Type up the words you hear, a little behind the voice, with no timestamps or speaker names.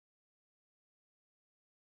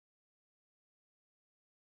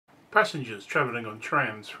Passengers travelling on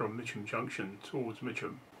trams from Mitcham Junction towards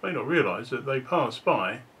Mitcham may not realise that they pass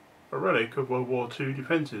by a relic of World War II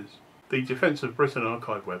defences. The Defence of Britain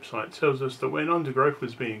Archive website tells us that when undergrowth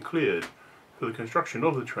was being cleared for the construction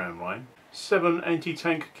of the tram line, 7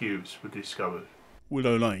 anti-tank cubes were discovered.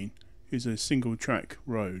 Willow Lane is a single-track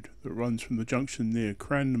road that runs from the junction near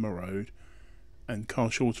Cranmer Road and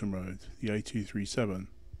Carshalton Road, the A237.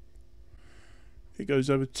 It goes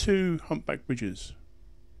over 2 humpback bridges.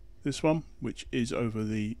 This one, which is over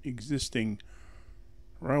the existing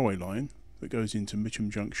railway line that goes into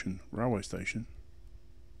Mitcham Junction railway station,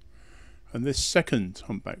 and this second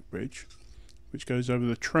humpback bridge, which goes over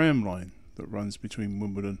the tram line that runs between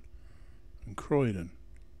Wimbledon and Croydon.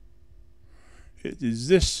 It is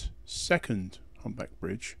this second humpback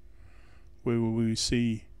bridge where we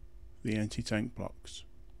see the anti-tank blocks.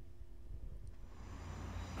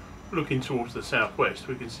 Looking towards the southwest,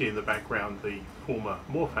 we can see in the background the former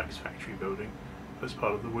Morphax factory building as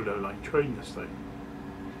part of the Willow Lane trading estate.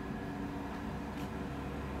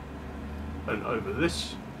 And over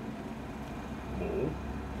this wall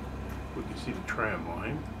we can see the tram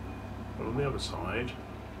line, but on the other side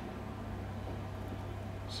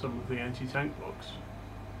some of the anti-tank blocks.